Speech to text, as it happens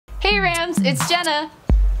Hey Rams, it's Jenna.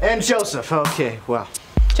 And Joseph. Okay, wow.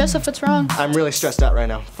 Joseph, what's wrong? I'm really stressed out right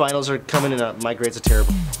now. Finals are coming and my grades are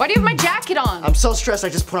terrible. Why do you have my jacket on? I'm so stressed I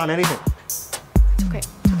just put on anything. It's okay.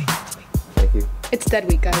 It's okay. It's okay. Thank you. It's dead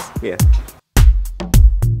week, guys. Yeah.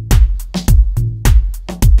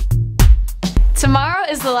 Tomorrow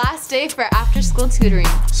is the last day for after-school tutoring.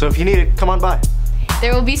 So if you need it, come on by.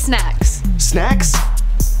 There will be snacks. Snacks?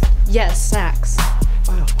 Yes, snacks.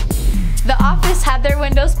 Wow. The office had their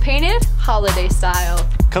windows painted holiday style.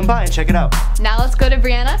 Come by and check it out. Now let's go to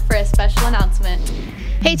Brianna for a special announcement.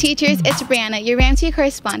 Hey teachers, it's Brianna, your RamTV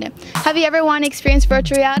correspondent. Have you ever wanted to experience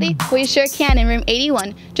virtual reality? Well, you sure can in room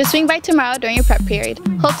 81. Just swing by tomorrow during your prep period.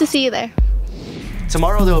 Hope to see you there.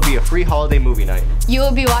 Tomorrow there will be a free holiday movie night. You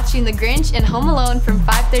will be watching The Grinch and Home Alone from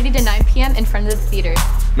 5:30 to 9 p.m. in front of the theater.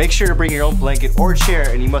 Make sure to bring your own blanket or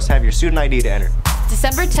chair, and you must have your student ID to enter.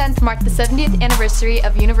 December 10th marked the 70th anniversary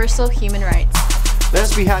of Universal Human Rights. Let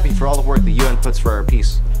us be happy for all the work the UN puts for our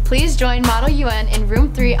peace. Please join Model UN in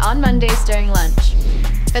room 3 on Mondays during lunch.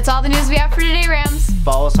 That's all the news we have for today, Rams.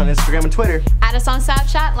 Follow us on Instagram and Twitter. Add us on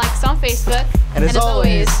Snapchat, like us on Facebook. And as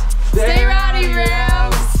always, stay